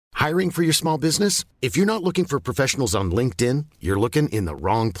Hiring for your small business? If you're not looking for professionals on LinkedIn, you're looking in the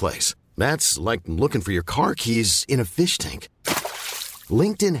wrong place. That's like looking for your car keys in a fish tank.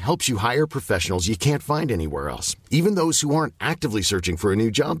 LinkedIn helps you hire professionals you can't find anywhere else, even those who aren't actively searching for a new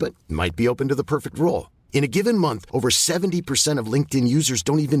job but might be open to the perfect role. In a given month, over 70% of LinkedIn users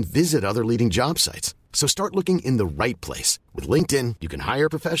don't even visit other leading job sites. So start looking in the right place. With LinkedIn, you can hire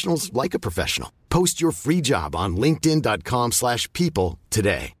professionals like a professional. Post your free job on linkedin.com/people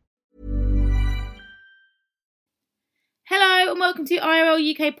today. Hello and welcome to IRL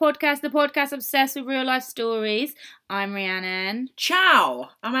UK Podcast, the podcast obsessed with real life stories. I'm Rhiannon. Ciao,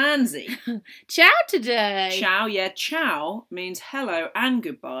 I'm Anzi. Ciao today. Ciao, yeah, ciao means hello and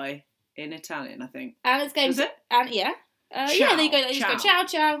goodbye in Italian, I think. And it's going Does to... it? Yeah. Ciao, Yeah, there you go. There you ciao. go. Ciao,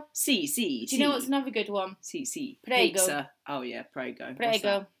 ciao. Si, si, Do you know what's another good one? Si, si. Prego. Pizza. Oh, yeah, prego. What's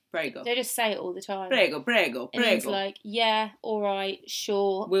Prego. that? Prego. They just say it all the time. Prego, prego, It means prego. like, yeah, alright,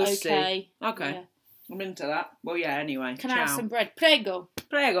 sure, We'll okay. see. Okay. Yeah. I'm into that. Well, yeah, anyway. Can ciao. I have some bread? Prego.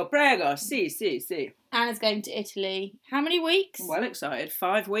 Prego, prego. Si, si, si. Anna's going to Italy. How many weeks? I'm well excited.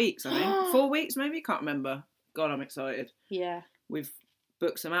 5 weeks, I think. 4 weeks, maybe? Can't remember. God, I'm excited. Yeah. We've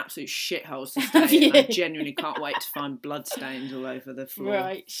booked some absolute shitholes to stay in. Yeah. I genuinely can't wait to find bloodstains all over the floor.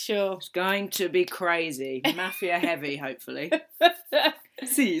 Right, sure. It's going to be crazy. Mafia heavy, hopefully.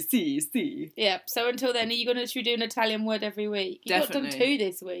 Si. Yeah, so until then, are you going to do an Italian word every week? You've got done Definitely. 2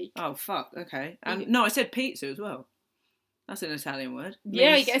 this week. Oh, fuck, okay. And no, I said pizza as well. That's an Italian word.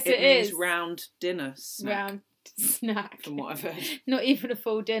 Yeah, I guess it means is. round dinner snack, Round snack. from what I've heard. Not even a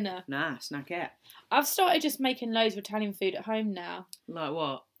full dinner. Nah, snackette. I've started just making loads of Italian food at home now. Like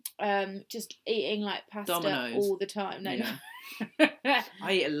what? Just eating like pasta Dominoes. all the time. No, Yeah. no.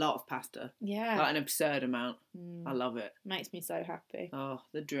 I eat a lot of pasta. Yeah. Like an absurd amount. I love it. Makes me so happy. Oh,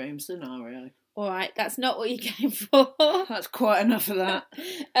 the dream scenario. Alright, that's not what you came for. That's quite enough of that.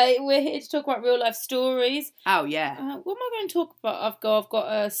 We're here to talk about real life stories. Oh, yeah. What am I going to talk about? I've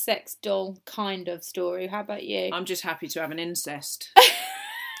got a sex doll kind of story. How about you? I'm just happy to have an incest.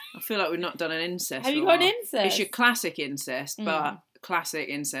 I feel like we've not done an incest. Have you for a got an while. incest? It's your classic incest, but classic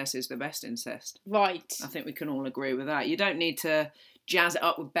incest is the best incest. Right. I think we can all agree with that. You don't need to jazz it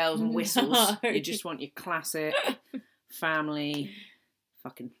up with bells and whistles. No. You just want your classic family.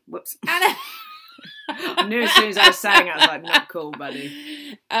 Fucking whoops. Anna. I knew as soon as I was saying it, I was like, not cool, buddy.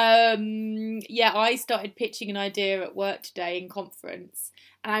 Yeah, I started pitching an idea at work today in conference,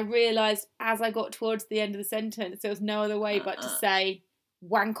 and I realised as I got towards the end of the sentence, there was no other way but to say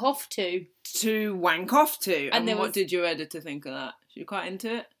wank off to. To wank off to. And And there what was- did your editor think of that? You quite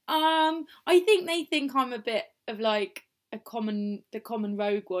into it? I think they think I'm a bit of like the common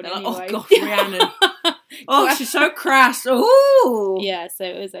rogue one. They're like, anyway. oh, God, Rhiannon. Oh, she's so crass. Ooh. Yeah, so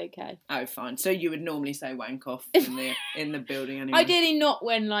it was okay. Oh, fine. So you would normally say wank off in the building anyway. Ideally not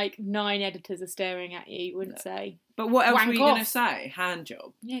when like 9 editors are staring at you, you wouldn't say. But what else Wank were you going to off. say? Hand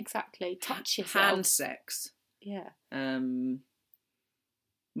job. Yeah, exactly. Touch yourself. Hand sex. Yeah.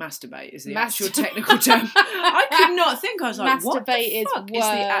 Masturbate is the actual technical term. I could not think. I was like, what the Masturbate is fuck is the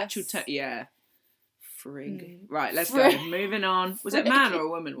actual worse. term? Yeah. Frig. Mm. Right, let's Frig. go. Moving on. Was it a man or a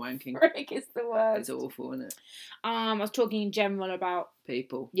woman wanking? Frick is the word. It's awful, isn't it? I was talking in general about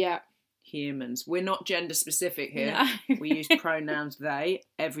People. yeah. Humans. We're not gender specific here. No. We use pronouns they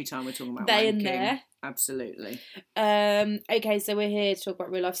every time we're talking about They wanking. and their. Absolutely. Okay, so we're here to talk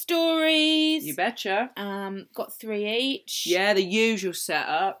about real life stories. You betcha. Got 3 each. Yeah, the usual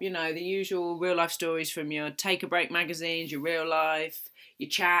setup, you know, the usual real life stories from your Take a Break magazines, your real life, your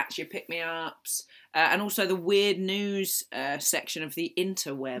chats, your pick-me-ups, and also the weird news section of the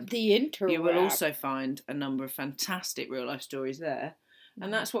interweb. The interweb. You will also find a number of fantastic real life stories there.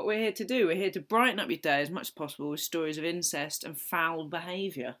 And that's what we're here to do. We're here to brighten up your day as much as possible with stories of incest and foul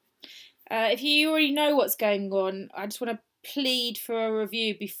behaviour. If you already know what's going on, I just want to plead for a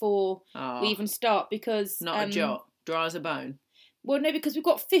review before we even start because... Not a jot. Dry as a bone. Well, no, because we've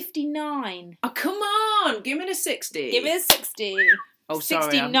got 59. Oh, come on! Give me the 60. Give me a 60. Oh, sorry.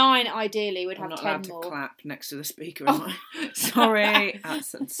 69 ideally would I'm have not 10 allowed more. to clap next to the speaker, am I? Sorry.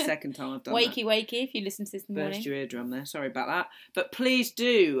 That's the second time I've done that. Wakey, if you listen to this in the morning. Burst your eardrum there. Sorry about that. But please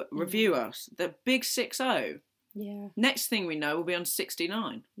do review us. The big 6-0. Yeah. Next thing we know, we'll be on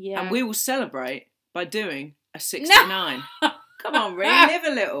 69. Yeah. And we will celebrate by doing a 69. Come on, Ree, live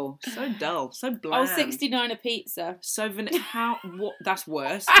a little. So dull, so bland. Oh, 69 a pizza. So what? That's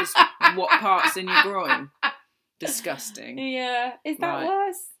worse. 'Cause what part's in your groin? Disgusting. Yeah. Is that Right.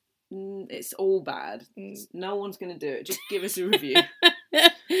 worse? It's all bad. No one's going to do it. Just give us a review.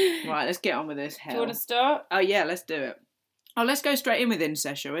 Right, let's get on with this. Hell. Do you want to start? Oh, yeah, let's do it. Oh, let's go straight in with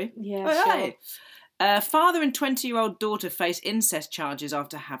incest, shall we? Yeah, Oh, sure. hey. Father and 20-year-old daughter face incest charges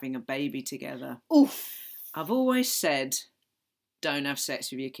after having a baby together. Oof. I've always said, don't have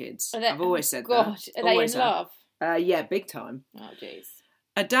sex with your kids. I've always said God, that. are they in love? Yeah, big time. Oh, jeez.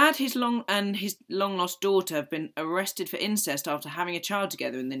 A dad, his long-lost daughter have been arrested for incest after having a child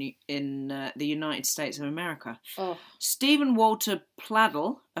together in the United States of America. Oh. Stephen Walter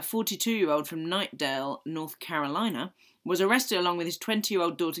Pladdle, a 42-year-old from Knightdale, North Carolina, was arrested along with his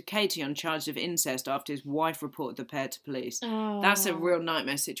 20-year-old daughter Katie on charges of incest after his wife reported the pair to police. Oh. That's a real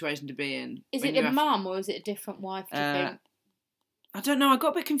nightmare situation to be in. Is it the mum or is it a different wife, do you think? I don't know. I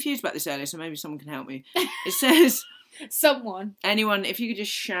got a bit confused about this earlier, so maybe someone can help me. It says... Anyone, if you could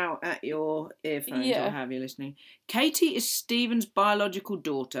just shout at your earphones or have you listening. Katie is Stephen's biological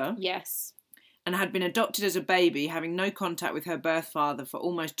daughter. Yes. And had been adopted as a baby, having no contact with her birth father for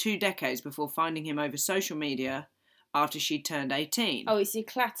almost 2 decades before finding him over social media after she turned 18. Oh, it's your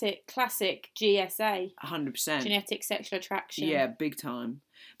classic GSA. 100%. Genetic sexual attraction. Yeah, big time.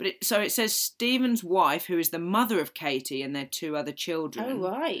 But it says Stephen's wife, who is the mother of Katie and their 2 other children. Oh,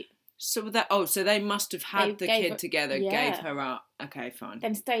 right. So they must have had the kid together, gave her up. Okay, fine.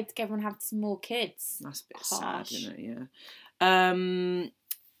 Then stayed together and had some more kids. That's a bit sad, isn't it? Yeah.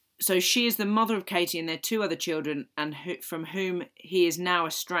 So she is the mother of Katie and their 2 other children, and from whom he is now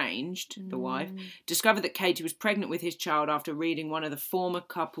estranged, the wife, discovered that Katie was pregnant with his child after reading one of the former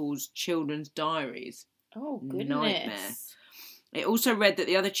couple's children's diaries. Oh, goodness. Nightmare. It also read that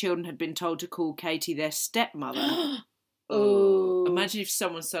the other children had been told to call Katie their stepmother. Oh. Imagine if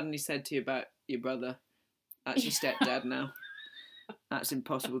someone suddenly said to you about your brother, that's your stepdad now. That's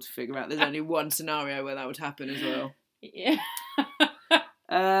impossible to figure out. There's only one scenario where that would happen as well. Yeah.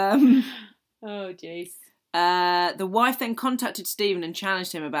 Oh, jeez. The wife then contacted Stephen and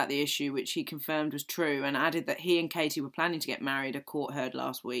challenged him about the issue, which he confirmed was true, and added that he and Katie were planning to get married, a court heard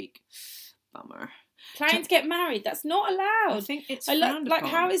last week. Bummer. Planning to get married? That's not allowed. I think it's frowned upon.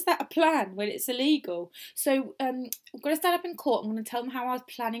 How is that a plan when it's illegal? So I'm going to stand up in court. I'm going to tell them how I was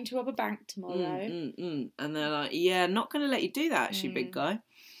planning to rob a bank tomorrow. And they're like, yeah, not going to let you do that, actually, big guy.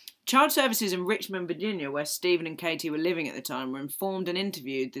 Child Services in Richmond, Virginia, where Stephen and Katie were living at the time, were informed and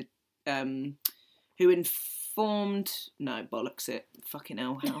interviewed no, bollocks it. Fucking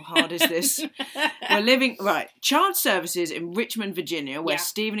hell, how hard is this? Child Services in Richmond, Virginia, where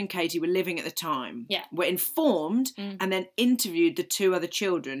Stephen and Katie were living at the time, were informed and then interviewed the 2 other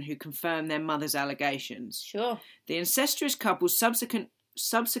children who confirmed their mother's allegations. Sure. The incestuous couple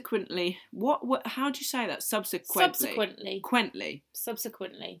subsequently, how do you say that?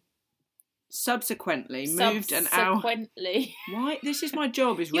 Subsequently moved an hour. Why? This is my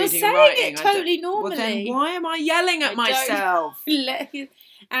job, is reading and writing. You're saying it totally normally. Well, then why am I yelling at myself?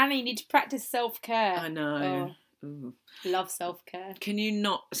 Annie, you need to practice self-care. I know. Oh. Love self-care. Can you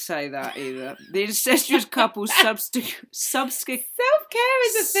not say that either? The incestuous couple self-care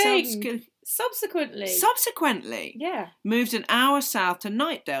is a thing. Subsequently. Yeah. Moved an hour south to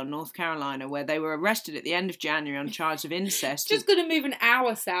Knightdale, North Carolina, where they were arrested at the end of January on charge of incest. Just going to move an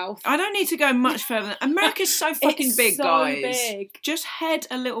hour south. I don't need to go much further. America's so fucking big, so guys. Big. Just head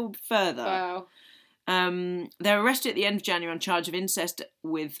a little further. Wow. They're arrested at the end of January on charge of incest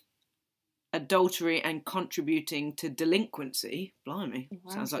with adultery and contributing to delinquency. Blimey.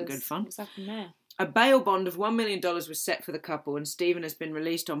 Wow, sounds like good fun. What's happened there? A bail bond of $1 million was set for the couple, and Stephen has been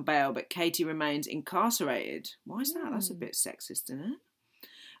released on bail, but Katie remains incarcerated. Why is that? That's a bit sexist, isn't it?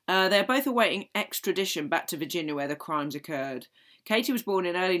 They're both awaiting extradition back to Virginia, where the crimes occurred. Katie was born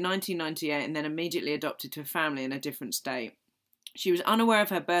in early 1998 and then immediately adopted to a family in a different state. She was unaware of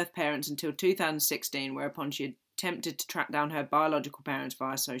her birth parents until 2016, whereupon she attempted to track down her biological parents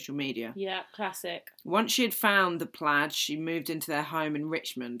via social media. Yeah, classic. Once she had found the Pladds, she moved into their home in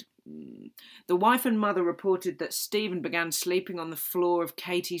Richmond. The wife and mother reported that Stephen began sleeping on the floor of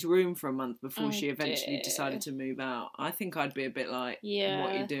Katie's room for a month before she eventually decided to move out. I think I'd be a bit like,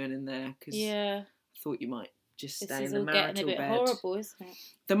 what are you doing in there? Because I thought you might just stay in the marital bed. This is all getting a bit horrible, isn't it?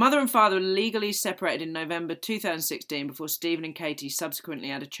 The mother and father were legally separated in November 2016 before Stephen and Katie subsequently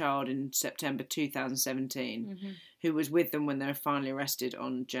had a child in September 2017, who was with them when they were finally arrested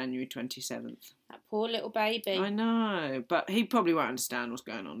on January 27th. That poor little baby. I know, but he probably won't understand what's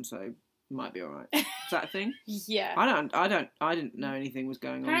going on, so might be all right. Is that a thing? Yeah. I didn't know anything was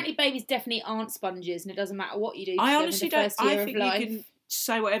going on. Apparently babies definitely aren't sponges, and it doesn't matter what you do to I them honestly in the first year I think of life. you can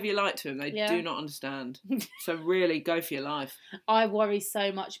say whatever you like to them. They do not understand. So really, go for your life. I worry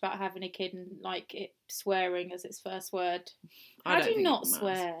so much about having a kid and like it swearing as its first word. How do you not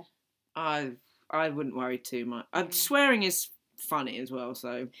swear? I wouldn't worry too much. Swearing is funny as well,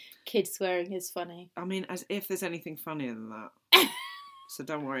 so... Kid swearing is funny. I mean, as if there's anything funnier than that. So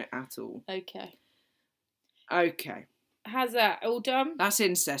don't worry at all. Okay. Okay. How's that? All done? That's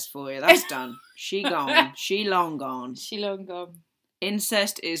incest for you. That's done. She gone. She long gone. She long gone.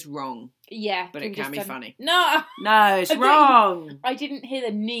 Incest is wrong. Yeah. But it can be funny. No! No, it's wrong. I didn't hear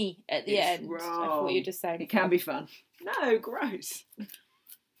the knee at the It's end. wrong. I thought you were just saying It can be fun. No, gross.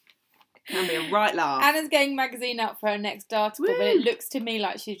 Can be a right laugh. Anna's getting magazine out for her next article, Woo. but it looks to me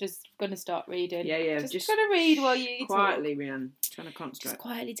like she's just going to start reading. Yeah. Just going to read while you quietly, Rhiannon. Trying to concentrate. Just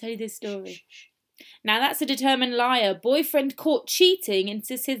quietly tell you this story. Shh. Now that's a determined liar. Boyfriend caught cheating,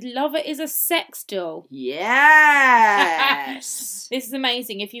 insists his lover is a sex doll. Yes. This is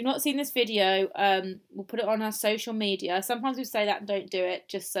amazing. If you've not seen this video, we'll put it on our social media. Sometimes we say that and don't do it,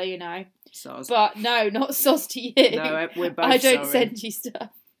 just so you know. Soz. But no, not sauce to you. No, we're both I don't sorry. send you stuff.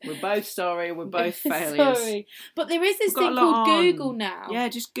 We're both sorry. We're both failures. Sorry. But there is this We've got thing a lot called on. Google now. Yeah,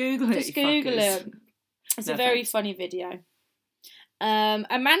 just Google it. Just you Google fuckers. it. It's No a very thanks. funny video.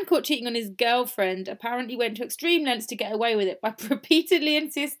 A man caught cheating on his girlfriend apparently went to extreme lengths to get away with it by repeatedly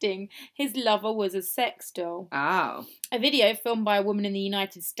insisting his lover was a sex doll. Oh. A video filmed by a woman in the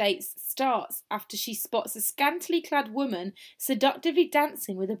United States starts after she spots a scantily clad woman seductively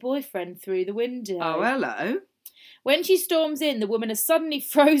dancing with a boyfriend through the window. Oh, hello. When she storms in, the woman is suddenly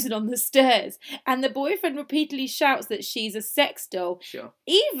frozen on the stairs, and the boyfriend repeatedly shouts that she's a sex doll, Sure.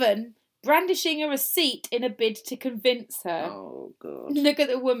 even brandishing a receipt in a bid to convince her. Oh, God. Look at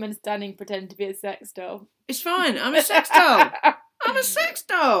the woman standing pretending to be a sex doll. It's fine. I'm a sex doll. I'm a sex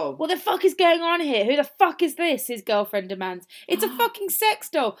doll. What the fuck is going on here? Who the fuck is this? His girlfriend demands. It's a fucking sex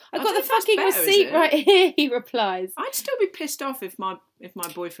doll. I I got the don't know if that's fucking better, is receipt it? right here, he replies. I'd still be pissed off if my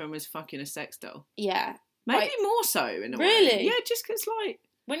boyfriend was fucking a sex doll. Yeah. Maybe Right. more so in a way. Really? Yeah, just because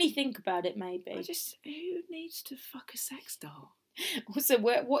When you think about it, maybe. who needs to fuck a sex doll? Also,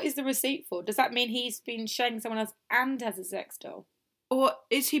 what is the receipt for? Does that mean he's been showing someone else and has a sex doll? Or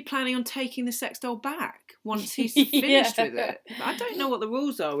is he planning on taking the sex doll back once he's finished Yeah. with it? I don't know what the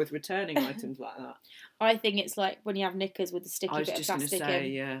rules are with returning items like that. I think it's like when you have knickers with a sticky I was bit of just going to plastic say,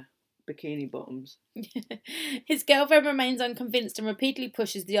 in. yeah, bikini bottoms. His girlfriend remains unconvinced and repeatedly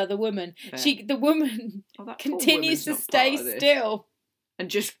pushes the other woman. Fair. The woman Oh, that poor continues woman's to not stay part of this. still. And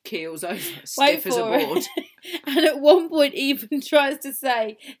just keels over, Wait stiff as a for board. it. And at one point even tries to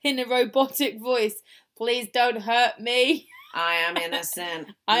say in a robotic voice, "Please don't hurt me." I am innocent.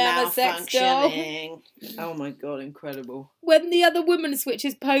 I am a sex doll. malfunctioning. Oh my god, incredible. When the other woman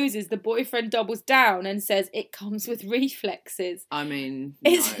switches poses, the boyfriend doubles down and says it comes with reflexes. I mean,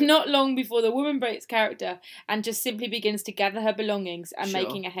 It's no. not long before the woman breaks character and just simply begins to gather her belongings and Sure.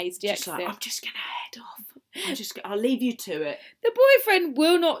 making a hasty Just exit. like, I'm just going to head off. I'll leave you to it. The boyfriend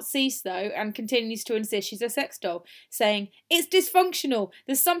will not cease, though, and continues to insist she's a sex doll, saying, "It's dysfunctional.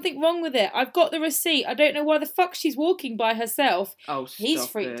 There's something wrong with it. I've got the receipt. I don't know why the fuck she's walking by herself." Oh, He's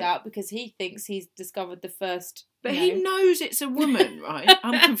stop freaked it. out because he thinks he's discovered the first... But you he know. knows it's a woman, right?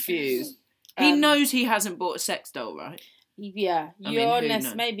 I'm confused. He knows he hasn't bought a sex doll, right? Yeah, I mean, you're who honest.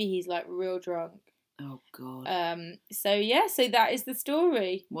 knows? Maybe he's like real drunk. Oh, God. So that is the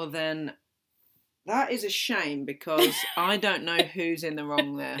story. Well, then, that is a shame because I don't know who's in the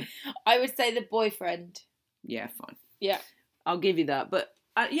wrong there. I would say the boyfriend. Yeah, fine. Yeah. I'll give you that. But,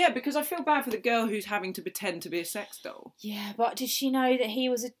 yeah, because I feel bad for the girl who's having to pretend to be a sex doll. Yeah, but did she know that he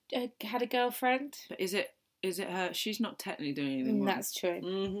was had a girlfriend? But is it her? She's not technically doing anything wrong. That's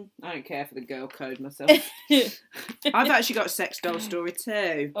true. I don't care for the girl code myself. I've actually got a sex doll story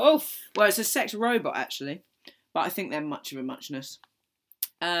too. Oh, Well, it's a sex robot actually, but I think they're much of a muchness.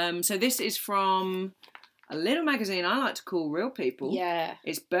 So this is from a little magazine I like to call Real People. yeah.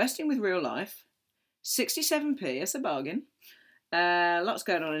 It's bursting with real life. 67p, it's a bargain. Lots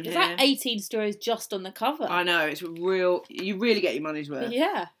going on in Is here. that 18 stories just on the cover? I know, it's real. You really get your money's worth.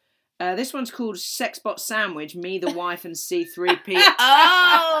 Yeah. This one's called Sexbot Sandwich, Me, the Wife, and C3P.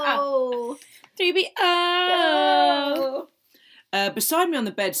 Oh! 3B. Oh. Beside me on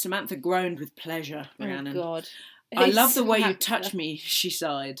the bed, Samantha groaned with pleasure, Oh, Rhiannon. God. I love the way you Samantha. touch me, she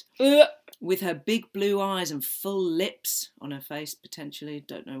sighed. Ugh. With her big blue eyes and full lips on her face, potentially,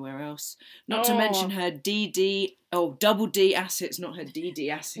 don't know where else. Not to Oh. mention her double D assets, not her DD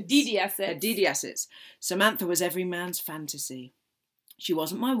assets. DD assets. Her DD assets. Samantha was every man's fantasy. She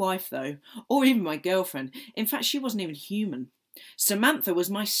wasn't my wife, though, or even my girlfriend. In fact, she wasn't even human. Samantha was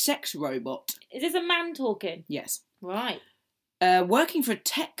my sex robot. Is this a man talking? Yes. Right. Working for a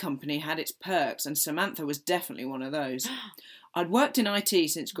tech company had its perks, and Samantha was definitely one of those. I'd worked in IT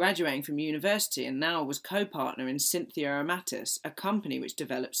since graduating from university and now was co-partner in Cynthia Amatis, a company which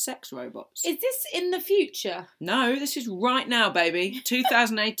develops sex robots. Is this in the future? No, this is right now, baby.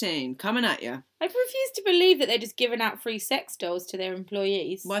 2018, coming at you. I refuse to believe that they're just giving out free sex dolls to their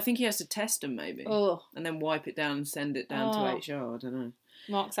employees. Well, I think he has to test them, maybe. Oh. And then wipe it down and send it down to HR, I don't know.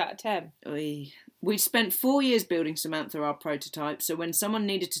 Marks out of 10. We'd spent 4 years building Samantha, our prototype, so when someone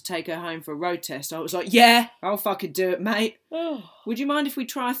needed to take her home for a road test, I was like, yeah, I'll fucking do it, mate. Oh. Would you mind if we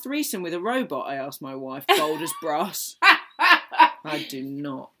try a threesome with a robot? I asked my wife, bold as brass. I do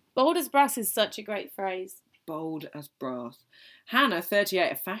not. Bold as brass is such a great phrase. Bold as brass. Hannah,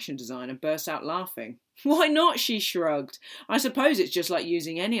 38, a fashion designer, burst out laughing. Why not? She shrugged. I suppose it's just like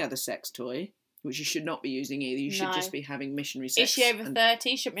using any other sex toy. Which you should not be using either. You should just be having missionary sex. Is she over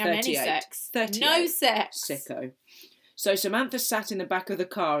 30? Shouldn't be having any sex. 38. No sex. Sicko. So Samantha sat in the back of the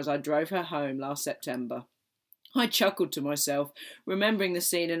car as I drove her home last September. I chuckled to myself, remembering the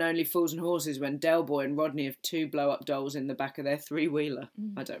scene in Only Fools and Horses when Del Boy and Rodney have 2 blow-up dolls in the back of their 3-wheeler.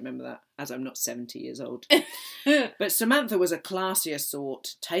 I don't remember that, as I'm not 70 years old. But Samantha was a classier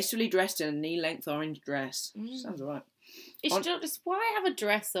sort, tastefully dressed in a knee-length orange dress. Sounds all right. Is she just, why have a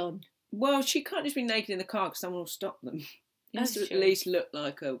dress on? Well, she can't just be naked in the car because someone will stop them. She has to at least look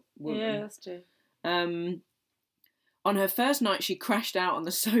like a woman. Yeah, that's true. On her first night, she crashed out on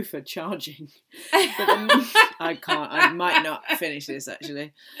the sofa charging. I might not finish this,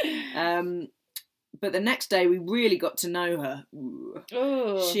 actually. But the next day, we really got to know her.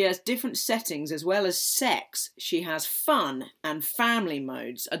 Ooh. She has different settings as well as sex. She has fun and family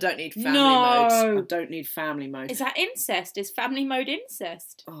modes. I don't need family modes. I don't need family modes. Is that incest? Is family mode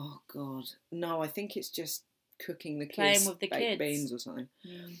incest? Oh, God. No, I think it's just cooking the kids. Playing with the baked kids. beans or something.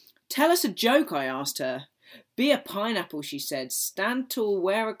 Tell us a joke, I asked her. Be a pineapple, she said. Stand tall,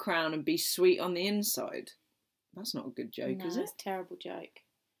 wear a crown and be sweet on the inside. That's not a good joke, is it? That's a terrible joke.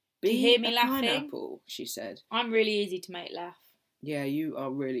 Be Do you hear me a laughing? pineapple, she said. I'm really easy to make laugh. Yeah, you are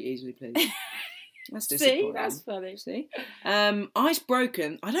really easily pleased. That's disappointing. See? That's funny. See? Ice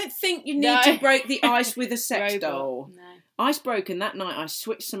broken. I don't think you need to break the ice with a sex doll. No. Ice broken. That night I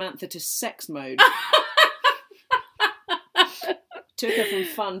switched Samantha to sex mode. Took her from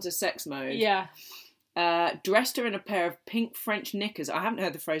fun to sex mode. Yeah. Dressed her in a pair of pink French knickers. I haven't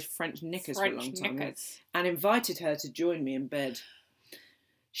heard the phrase French knickers for a long time. And invited her to join me in bed.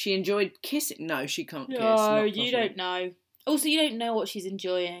 She enjoyed kissing. No, she can't kiss. No, you don't know. Also, you don't know what she's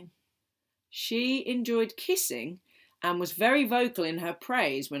enjoying. She enjoyed kissing and was very vocal in her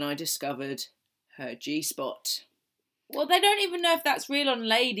praise when I discovered her G-spot. Well, they don't even know if that's real on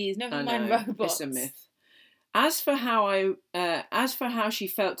ladies. Never mind robots. It's a myth. As for how she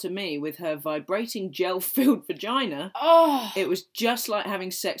felt to me with her vibrating gel-filled vagina, it was just like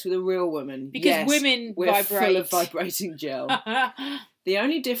having sex with a real woman. Because women we're vibrate. Full of vibrating gel. The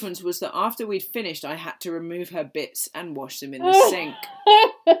only difference was that after we'd finished, I had to remove her bits and wash them in the sink.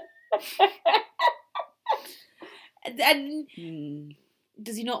 And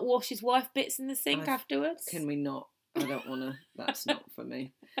does he not wash his wife bits in the sink afterwards? Can we not? I don't want to. That's not for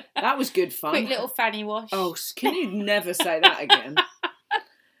me. That was good fun. Quick little fanny wash. Oh, can you never say that again?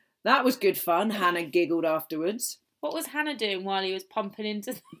 That was good fun. Hannah giggled afterwards. What was Hannah doing while he was pumping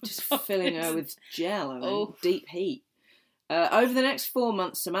into the Just filling her with gel. Deep heat. Over the next 4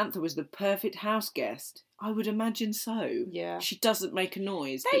 months, Samantha was the perfect house guest. I would imagine so. Yeah. She doesn't make a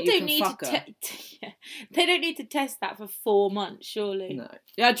noise, but you can fuck her. They don't need to test that for 4 months, surely. No.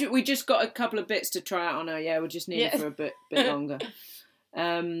 Yeah, we just got a couple of bits to try out on her. Yeah, we'll just need it for a bit longer.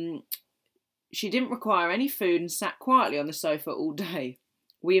 She didn't require any food and sat quietly on the sofa all day.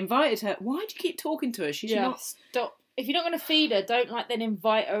 We invited her. Why do you keep talking to her? She's not. Stop. If you're not going to feed her, don't then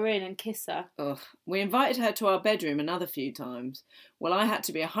invite her in and kiss her. Ugh. We invited her to our bedroom another few times. Well, I had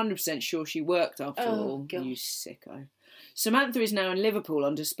to be 100% sure she worked after all. God. You sicko. Samantha is now in Liverpool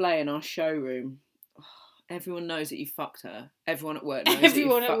on display in our showroom. Oh, everyone knows that you fucked her. Everyone at work knows that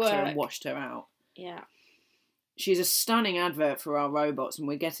you fucked her and washed her out. Yeah. She's a stunning advert for our robots and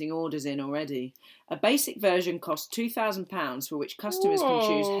we're getting orders in already. A basic version costs £2,000 for which customers can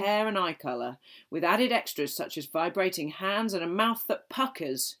choose hair and eye colour, with added extras such as vibrating hands and a mouth that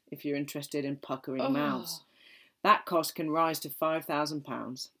puckers, if you're interested in puckering mouths. That cost can rise to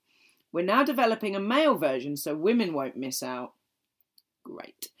 £5,000. We're now developing a male version so women won't miss out.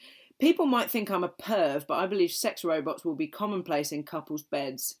 Great. People might think I'm a perv, but I believe sex robots will be commonplace in couples'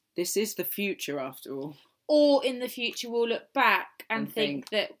 beds. This is the future, after all. Or in the future we'll look back and think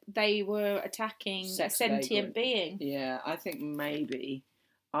that they were attacking a sentient being. Yeah, I think maybe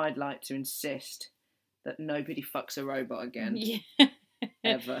I'd like to insist that nobody fucks a robot again. Yeah.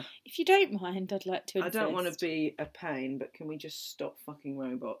 ever. If you don't mind, I'd like to I don't want to insist. be a pain, but can we just stop fucking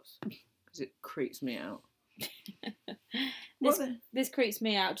robots? Because it creeps me out. This creeps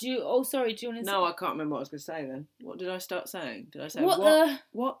me out. Do you want to No, I can't remember what I was going to say then. What did I start saying? Did I say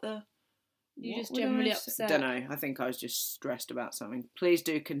What the... You what just would I generally say? upset. Don't know. I think I was just stressed about something. Please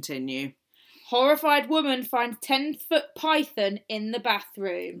do continue. Horrified woman finds 10-foot python in the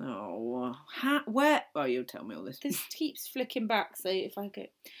bathroom. Oh, where? Oh, you'll tell me all this. This keeps flicking back, so if I could...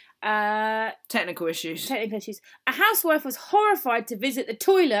 Technical issues. Technical issues. A housewife was horrified to visit the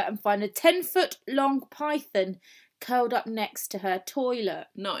toilet and find a 10-foot long python curled up next to her toilet.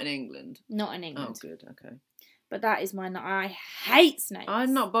 Not in England. Not in England. Oh, good. Okay. But that is I hate snakes.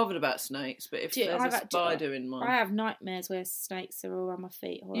 I'm not bothered about snakes, but if there's a spider in mine... I have nightmares where snakes are all around my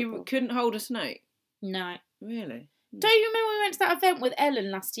feet. Horrible. You couldn't hold a snake? No. Really? Don't you remember when we went to that event with Ellen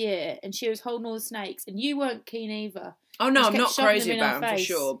last year and she was holding all the snakes and you weren't keen either? Oh no, I'm not shoving crazy them in about our them for face.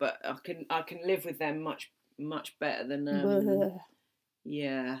 sure, but I can live with them much better than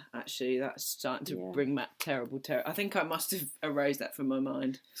yeah, actually that's starting to bring back terrible terror. I think I must have erased that from my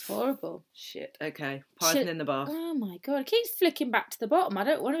mind. It's horrible. Shit. Okay. Python in the bath. Oh my god, it keeps flicking back to the bottom. I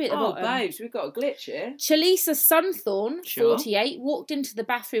don't want to be at the bottom. Oh babes, we've got a glitch here. Chalisa Sunthorn, Sure. 48, walked into the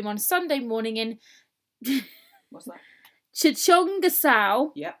bathroom on Sunday morning in What's that?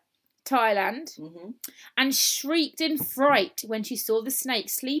 Chichongasao, Yep. Thailand, Mhm. and shrieked in fright when she saw the snake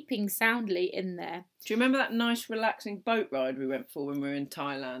sleeping soundly in there. Do you remember that nice relaxing boat ride we went for when we were in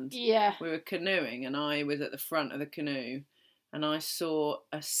Thailand? Yeah. We were canoeing and I was at the front of the canoe and I saw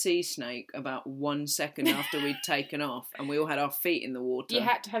a sea snake about 1 second after we'd taken off and we all had our feet in the water. You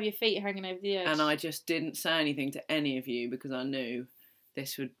had to have your feet hanging over the edge. And I just didn't say anything to any of you because I knew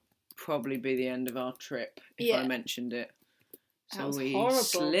this would probably be the end of our trip if I mentioned it. So was we horrible.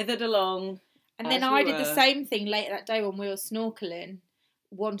 slithered along. And then I did the same thing later that day when we were snorkelling.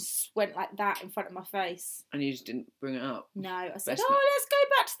 Once went like that in front of my face. And you just didn't bring it up. No, I said, Best let's go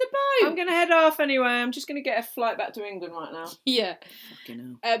back to the boat. I'm going to head off anyway. I'm just going to get a flight back to England right now. Yeah.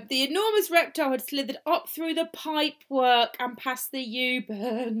 Fucking hell. The enormous reptile had slithered up through the pipework and past the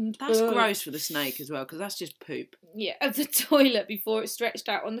U-bend. That's gross for the snake as well, because that's just poop. Yeah, of the toilet before it stretched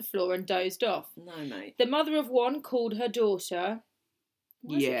out on the floor and dozed off. No, mate. The mother of one called her daughter.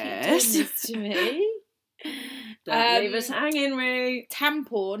 Why does Yes. it keep doing this to me? Don't leave us hanging, Ree.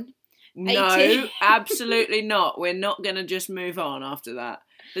 Tampon. No, 18. absolutely not. We're not going to just move on after that.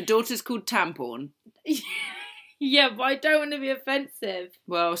 The daughter's called Tampon. Yeah, but I don't want to be offensive.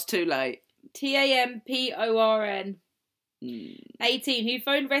 Well, it's too late. Tamporn. 18, who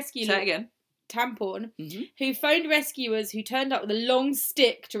phoned rescue... Say it again. Tampon, Mm-hmm. who phoned rescuers who turned up with a long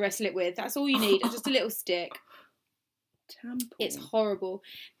stick to wrestle it with. That's all you need, just a little stick. Tampon. It's horrible.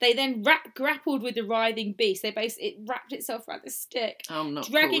 They then grappled with the writhing beast. It wrapped itself around the stick, I'm not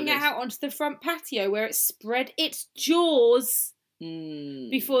dragging cool it with out onto the front patio where it spread its jaws this.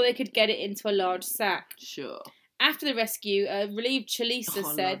 before they could get it into a large sack. Sure. After the rescue, a relieved Chalisa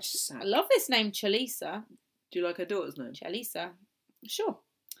said, large sack. I love this name, Chalisa. Do you like her daughter's name? Chalisa. Sure.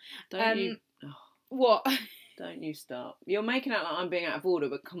 Don't you? What? Don't you start. You're making out like I'm being out of order,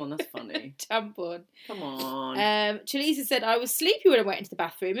 but come on, that's funny. Tampon. Come on. Chalisa said, I was sleepy when I went into the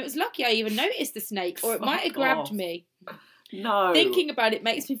bathroom. It was lucky I even noticed the snake, or it might have grabbed off. me. No. Thinking about it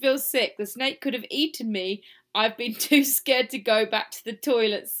makes me feel sick. The snake could have eaten me. I've been too scared to go back to the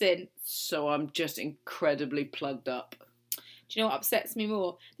toilet since. So I'm just incredibly plugged up. Do you know what upsets me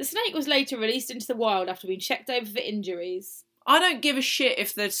more? The snake was later released into the wild after being checked over for injuries. I don't give a shit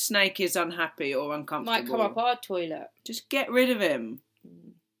if the snake is unhappy or uncomfortable. Might come up our toilet. Just get rid of him.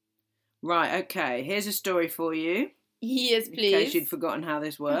 Right, okay. Here's a story for you. Yes, please. In case you'd forgotten how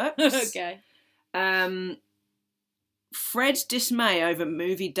this works. Okay. Fred's dismay over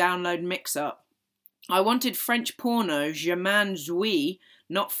movie download mix-up. I wanted French porno, Jumanji,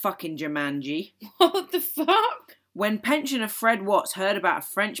 not fucking Jumanji. What the fuck? When pensioner Fred Watts heard about a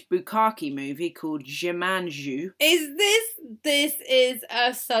French bukkake movie called Jumanji... This is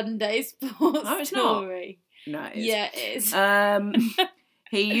a Sunday sports No, it's story. No, it is. Yeah, it is.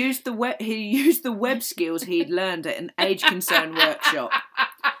 He used the web skills he'd learned at an age concern workshop.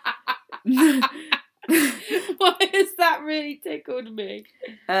 Why has that really tickled me?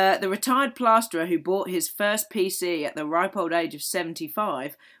 The retired plasterer who bought his first PC at the ripe old age of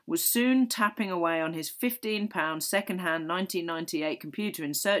 75 was soon tapping away on his £15 second-hand 1998 computer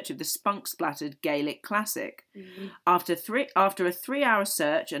in search of the spunk-splattered Gaelic classic. Mm. After a 3-hour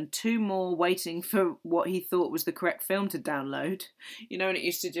search and 2 more waiting for what he thought was the correct film to download, you know when it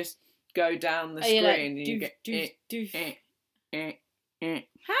used to just go down the screen and you get... doof. How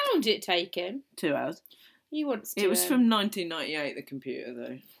How long did it take him? 2 hours. He wants to. It was from 1998, the computer,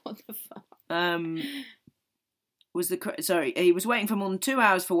 though. What the fuck? He was waiting for more than 2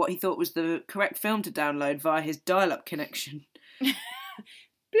 hours for what he thought was the correct film to download via his dial-up connection.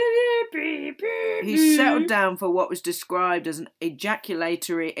 He settled down for what was described as an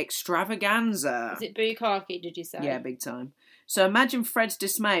ejaculatory extravaganza. Is it bukkake, did you say? Yeah, big time. So imagine Fred's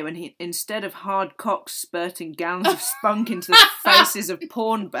dismay when he, instead of hard cocks spurting gallons of spunk into the faces of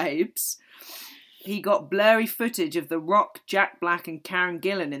porn babes, he got blurry footage of The Rock, Jack Black and Karen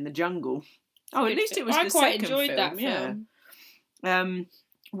Gillan in the jungle. Oh, at least it was the second film. I quite enjoyed that film. Yeah.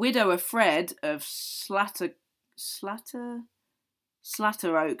 Widower Fred of Slatteroke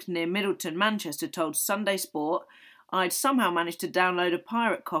near Middleton, Manchester, told Sunday Sport, "I'd somehow managed to download a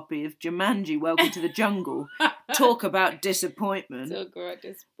pirate copy of Jumanji Welcome to the Jungle. Talk about disappointment.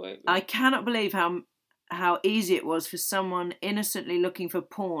 I cannot believe how easy it was for someone innocently looking for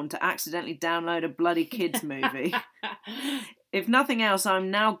porn to accidentally download a bloody kids movie. If nothing else, I'm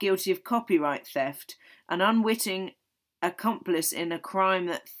now guilty of copyright theft, an unwitting accomplice in a crime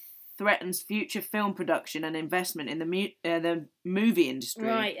that threatens future film production and investment in the movie industry."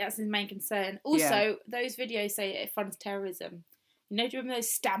 Right, that's his main concern. Also, those videos say it funds terrorism. You know, do you remember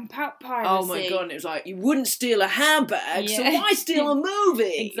those stamp out piracy? Oh my god, and it was like, you wouldn't steal a handbag, so why steal a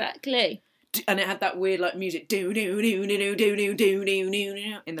movie? Exactly. And it had that weird like music do do do do do do do do do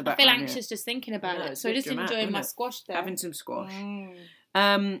do in the background. I feel anxious just thinking about it. So just enjoying my squash there. Having some squash.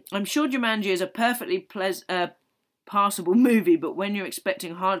 I'm sure Jumanji is a perfectly passable movie, but when you're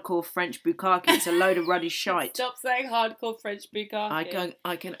expecting hardcore French bukkake, it's a load of ruddy shite. Stop saying hardcore French bukkake.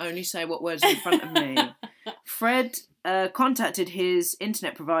 I can only say what words are in front of me. Fred contacted his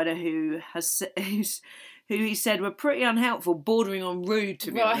internet provider, who he said were pretty unhelpful, bordering on rude,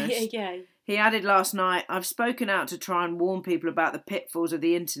 to be honest. Yeah. He added last night, "I've spoken out to try and warn people about the pitfalls of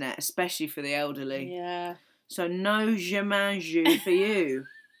the internet, especially for the elderly. Yeah. So no Jumanji for you."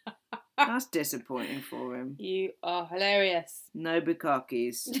 That's disappointing for him. You are hilarious. No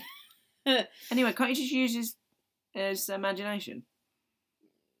bukkakes. Anyway, can't you just use his imagination?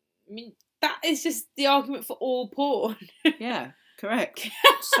 I mean, that is just the argument for all porn. Yeah, correct.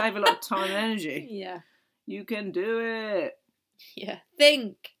 Save a lot of time and energy. Yeah. You can do it. Yeah.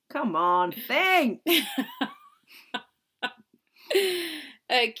 Think. Come on, think.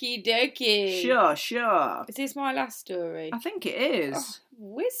 Okie dokie. Sure. Is this my last story? I think it is. Oh,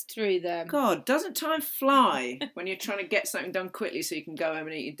 whiz through them. God, doesn't time fly when you're trying to get something done quickly so you can go home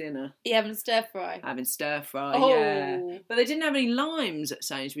and eat your dinner? You having stir fry? Having stir fry, Oh. yeah. But they didn't have any limes at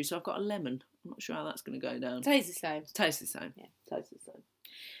Sainsbury's, so I've got a lemon. I'm not sure how that's going to go down. Tastes the same. Tastes the same. Yeah, tastes the same.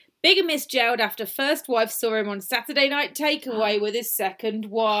 Bigamist jailed after first wife saw him on Saturday Night Takeaway with his second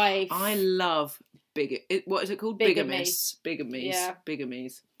wife. I love what is it called? Bigamists. Bigamies. Yeah.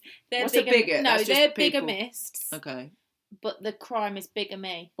 Bigamies. What's a bigot? No, they're bigamists. Okay. But the crime is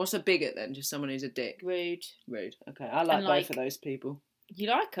bigamy. What's a bigot then? Just someone who's a dick? Rude. Okay, I like both of those people. You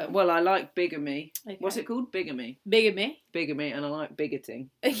like them? Well, I like bigamy. Okay. What's it called? Bigamy. Bigamy, and I like bigoting.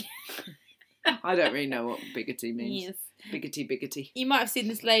 I don't really know what bigoty means. Yes. Bigoty. You might have seen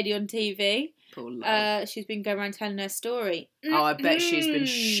this lady on TV. Poor love. She's been going around telling her story. Oh, I bet she's been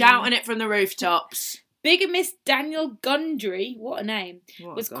shouting it from the rooftops. Bigamist Daniel Gundry, what a name,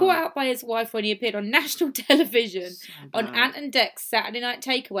 was caught out by his wife when he appeared on national television on Ant and Dec's Saturday Night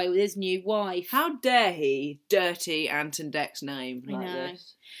Takeaway with his new wife. How dare he dirty Ant and Dec's name like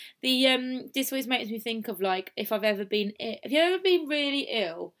this? This always makes me think of, like, if I've ever been ill. Have you ever been really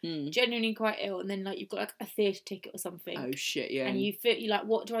ill, genuinely quite ill, and then, like, you've got, like, a theatre ticket or something? Oh, shit, yeah. And you feel, you're like,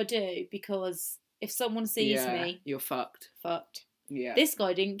 what do I do? Because if someone sees me... you're fucked. Yeah. This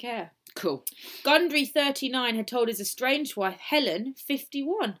guy didn't care. Cool. Gundry, 39, had told his estranged wife, Helen,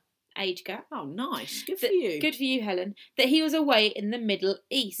 51, age gap. Oh, nice. Good for you. Good for you, Helen. That he was away in the Middle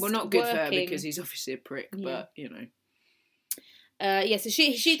East. Well, not good for her because he's obviously a prick, but, you know. So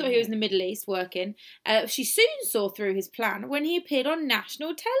she thought he was in the Middle East working. She soon saw through his plan when he appeared on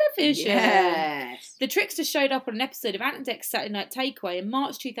national television. Yes. The trickster showed up on an episode of Ant and Dec's Saturday Night Takeaway in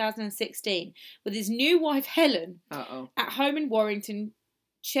March 2016 with his new wife Helen at home in Warrington,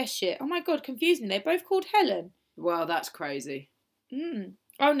 Cheshire. Oh my God, confused me. They're both called Helen. Well, that's crazy.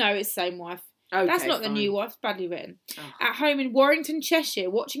 Oh no, it's the same wife. Okay, that's not fine. The new wife. Badly written. At home in Warrington, Cheshire,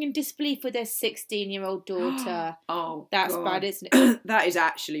 watching in disbelief with their 16-year-old daughter. Oh, that's God. bad, isn't it? That is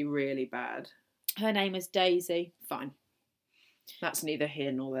actually really bad. Her name is Daisy. Fine. That's neither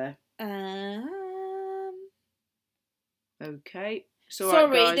here nor there. Okay.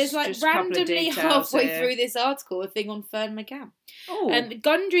 Sorry, guys, there's like randomly halfway through this article a thing on Fern McGann. Oh.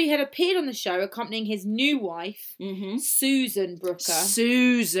 Gundry had appeared on the show accompanying his new wife, Susan Brooker.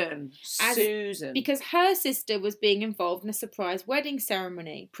 Susan. Because her sister was being involved in a surprise wedding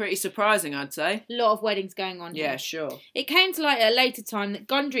ceremony. Pretty surprising, I'd say. A lot of weddings going on here. Yeah, sure. It came to light at a later time that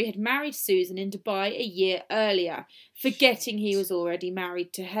Gundry had married Susan in Dubai a year earlier, forgetting he was already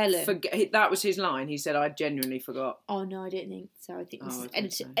married to Helen. That was his line. He said, I genuinely forgot. Oh, no, I didn't think so. I think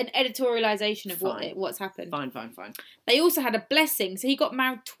this is an editorialisation of what's happened. Fine. They also had a blessing, so he got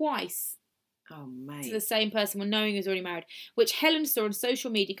married twice. Oh, mate. To the same person when knowing he was already married, which Helen saw on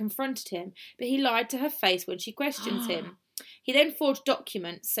social media, confronted him, but he lied to her face when she questioned him. He then forged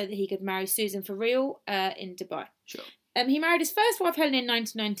documents so that he could marry Susan for real in Dubai. Sure. He married his first wife, Helen, in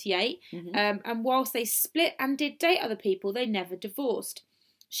 1998, and whilst they split and did date other people, they never divorced.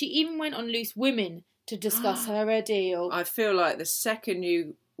 She even went on Loose Women to discuss her ordeal. I feel like the second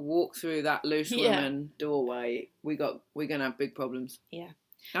you walk through that Loose Women doorway, we're gonna have big problems. Yeah.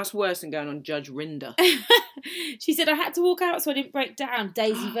 That's worse than going on Judge Rinder. She said, I had to walk out so I didn't break down.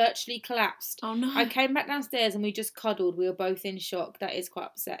 Daisy virtually collapsed. Oh, no. I came back downstairs and we just cuddled. We were both in shock. That is quite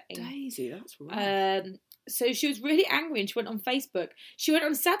upsetting. Daisy, that's right. So she was really angry and she went on Facebook. She went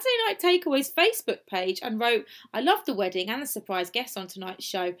on Saturday Night Takeaway's Facebook page and wrote, I love the wedding and the surprise guests on tonight's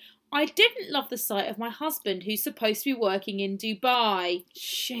show. I didn't love the sight of my husband who's supposed to be working in Dubai.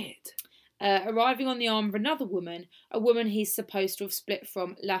 Shit. Arriving on the arm of another woman, a woman he's supposed to have split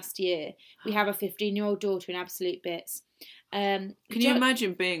from last year. We have a 15-year-old daughter in absolute bits. Can you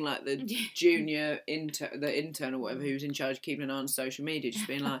imagine being like the junior intern or whatever who was in charge of keeping an eye on social media, just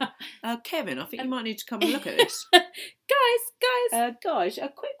being like, Kevin, I think you might need to come and look at this. Guys, a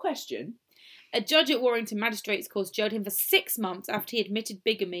quick question. A judge at Warrington Magistrates Court jailed him for 6 months after he admitted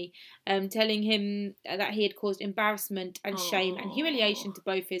bigamy, telling him that he had caused embarrassment and shame and humiliation to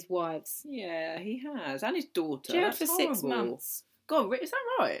both his wives. Yeah, he has. And his daughter. Jailed That's for horrible. 6 months. God, is that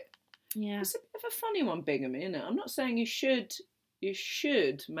right? Yeah. It's a bit of a funny one, bigamy, isn't it? I'm not saying you should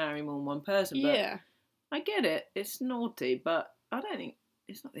marry more than one person, but yeah. I get it. It's naughty, but I don't think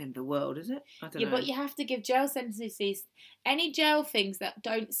it's not the end of the world, is it? I don't know. Yeah, but you have to give jail sentences, any jail things that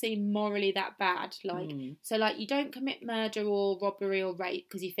don't seem morally that bad. So you don't commit murder or robbery or rape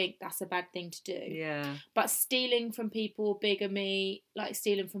because you think that's a bad thing to do. Yeah. But stealing from people, bigamy,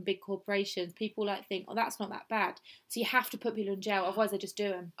 stealing from big corporations, people think, oh, that's not that bad. So you have to put people in jail, otherwise they just do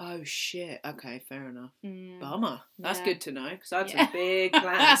them. Oh shit. Okay, fair enough. Bummer. That's good to know because I had some big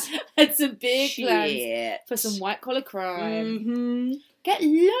plans. Plans for some white collar crime. Mm-hmm. Get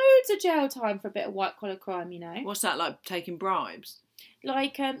loads of jail time for a bit of white collar crime, you know. What's that, like taking bribes? Or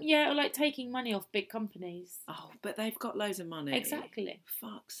taking money off big companies. Oh, but they've got loads of money. Exactly.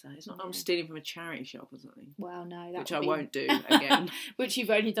 Fuck's sake. It's not I'm stealing from a charity shop or something. Well, no. Which I won't do again. Which you've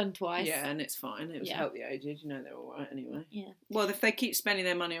only done twice. Yeah, and it's fine. It was Help the Aged. You know they're all right anyway. Yeah. Well, if they keep spending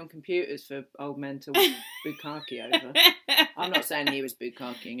their money on computers for old men to bukkake over. I'm not saying he was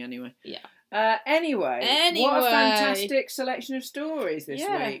bukkaking anyway. Yeah. Anyway, what a fantastic selection of stories this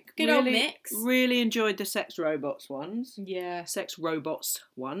week. Good old mix. Really enjoyed the sex robots ones. Yeah. Sex robots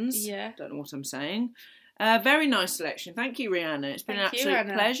ones. Yeah. Don't know what I'm saying. Very nice selection. Thank you, Rihanna. It's been an absolute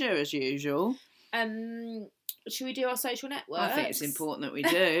pleasure as usual. Should we do our social networks? I think it's important that we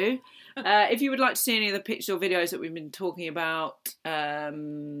do. If you would like to see any of the pictures or videos that we've been talking about,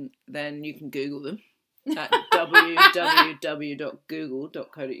 then you can Google them at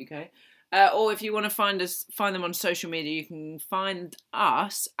www.google.co.uk. Or if you want to find them on social media, you can find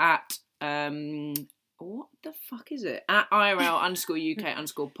us at what the fuck is it? At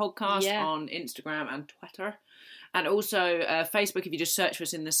IRL_UK_podcast on Instagram and Twitter. And also Facebook, if you just search for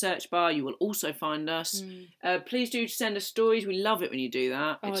us in the search bar, you will also find us. Please do send us stories. We love it when you do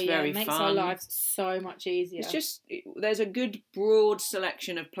that. It's very fun. It makes our lives so much easier. It's just, there's a good broad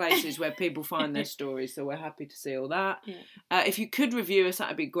selection of places where people find their stories, so we're happy to see all that. Yeah. If you could review us, that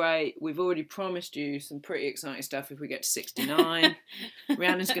would be great. We've already promised you some pretty exciting stuff if we get to 69.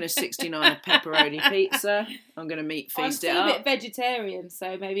 Rihanna's going to 69 a pepperoni pizza. I'm going to meat feast it up. I'm still a bit vegetarian,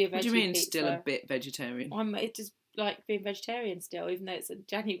 so maybe a veggie pizza. What do you mean still a bit vegetarian? It just like being vegetarian still, even though it's in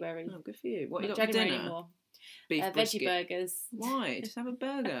January. Oh, good for you. What you got January for dinner? Anymore. Beef veggie burgers. Why? Just have a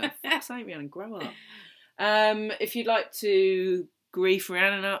burger. Fuck's sake, Rihanna, grow up. If you'd like to grief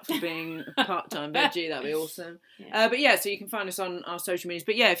Rihanna up for being a part-time veggie, that'd be awesome. Yeah. So you can find us on our social medias.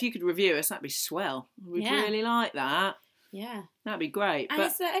 But yeah, if you could review us, that'd be swell. We'd really like that. Yeah. That'd be great. And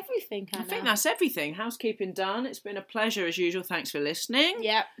is that everything, Hannah? I think that's everything. Housekeeping done. It's been a pleasure as usual. Thanks for listening.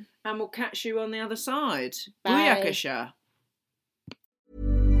 Yep. And we'll catch you on the other side. Bye. Booyakasha.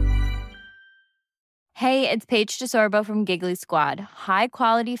 Hey, it's Paige DeSorbo from Giggly Squad. High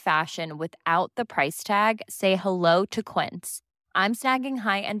quality fashion without the price tag. Say hello to Quince. I'm snagging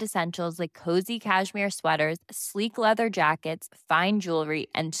high-end essentials like cozy cashmere sweaters, sleek leather jackets, fine jewelry,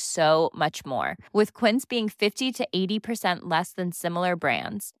 and so much more. With Quince being 50 to 80% less than similar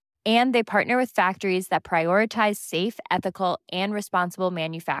brands. And they partner with factories that prioritize safe, ethical, and responsible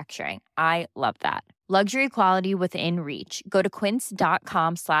manufacturing. I love that. Luxury quality within reach. Go to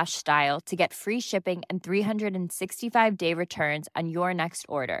quince.com/style to get free shipping and 365-day returns on your next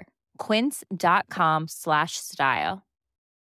order. Quince.com/style.